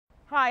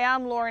Hi,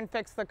 I'm Lauren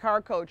Fix, the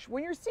car coach.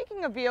 When you're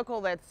seeking a vehicle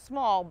that's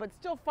small but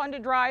still fun to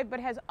drive but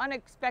has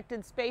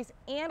unexpected space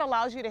and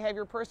allows you to have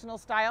your personal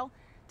style,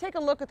 take a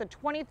look at the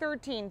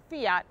 2013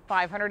 Fiat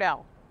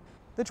 500L.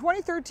 The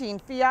 2013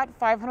 Fiat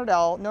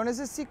 500L, known as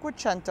a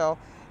Cequecento,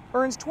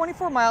 earns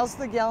 24 miles to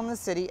the gallon in the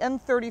city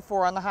and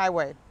 34 on the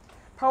highway.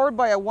 Powered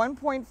by a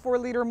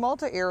 1.4-liter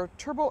MultiAir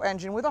turbo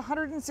engine with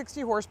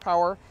 160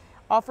 horsepower,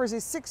 offers a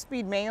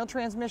 6-speed manual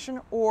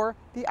transmission or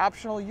the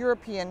optional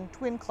European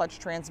twin-clutch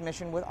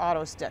transmission with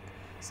AutoStick.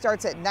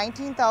 Starts at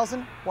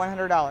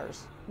 $19,100.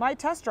 My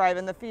test drive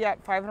in the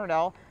Fiat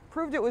 500L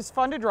proved it was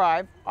fun to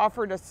drive,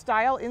 offered a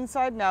style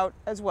inside and out,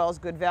 as well as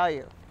good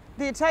value.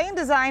 The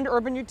Italian-designed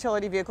urban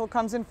utility vehicle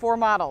comes in 4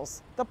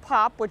 models. The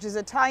Pop, which is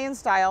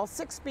Italian-style,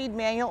 6-speed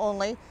manual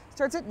only,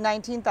 starts at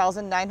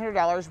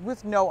 $19,900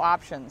 with no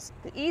options.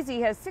 The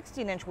Easy has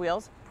 16-inch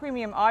wheels,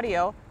 premium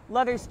audio,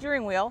 leather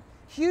steering wheel,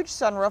 huge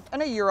sunroof,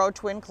 and a Euro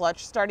twin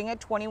clutch starting at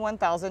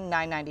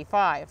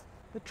 $21,995.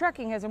 The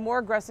Trekking has a more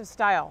aggressive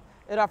style.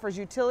 It offers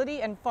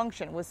utility and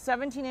function with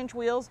 17-inch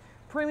wheels,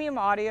 premium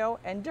audio,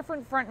 and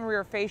different front and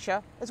rear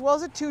fascia, as well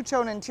as a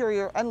 2-tone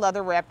interior and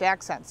leather-wrapped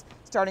accents,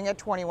 starting at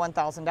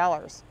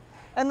 $21,000.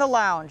 And the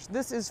Lounge.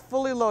 This is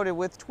fully loaded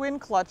with twin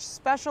clutch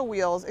special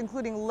wheels,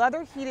 including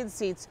leather heated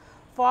seats,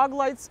 fog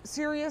lights,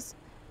 Sirius,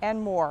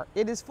 and more.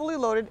 It is fully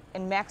loaded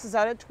and maxes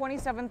out at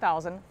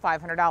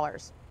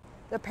 $27,500.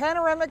 The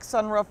panoramic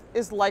sunroof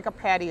is like a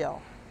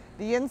patio.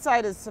 The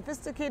inside is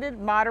sophisticated,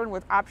 modern,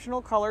 with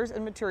optional colors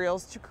and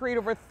materials to create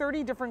over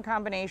 30 different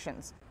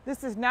combinations.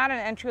 This is not an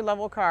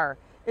entry-level car.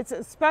 It's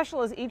as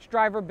special as each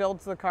driver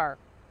builds the car.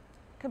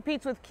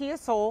 Competes with Kia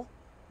Soul,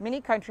 Mini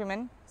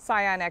Countryman,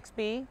 Scion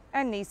XB,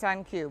 and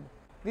Nissan Cube.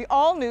 The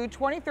all-new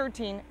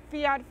 2013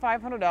 Fiat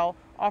 500L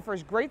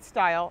offers great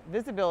style,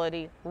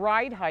 visibility,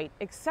 ride height,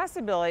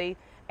 accessibility,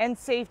 and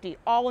safety,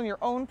 all in your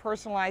own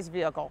personalized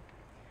vehicle.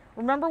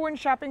 Remember, when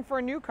shopping for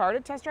a new car, to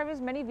test drive as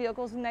many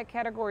vehicles in that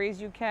category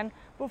as you can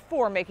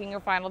before making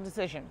your final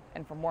decision.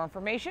 And for more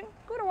information,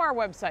 go to our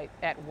website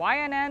at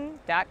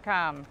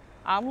ynn.com.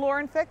 I'm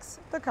Lauren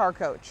Fix, the car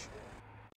coach.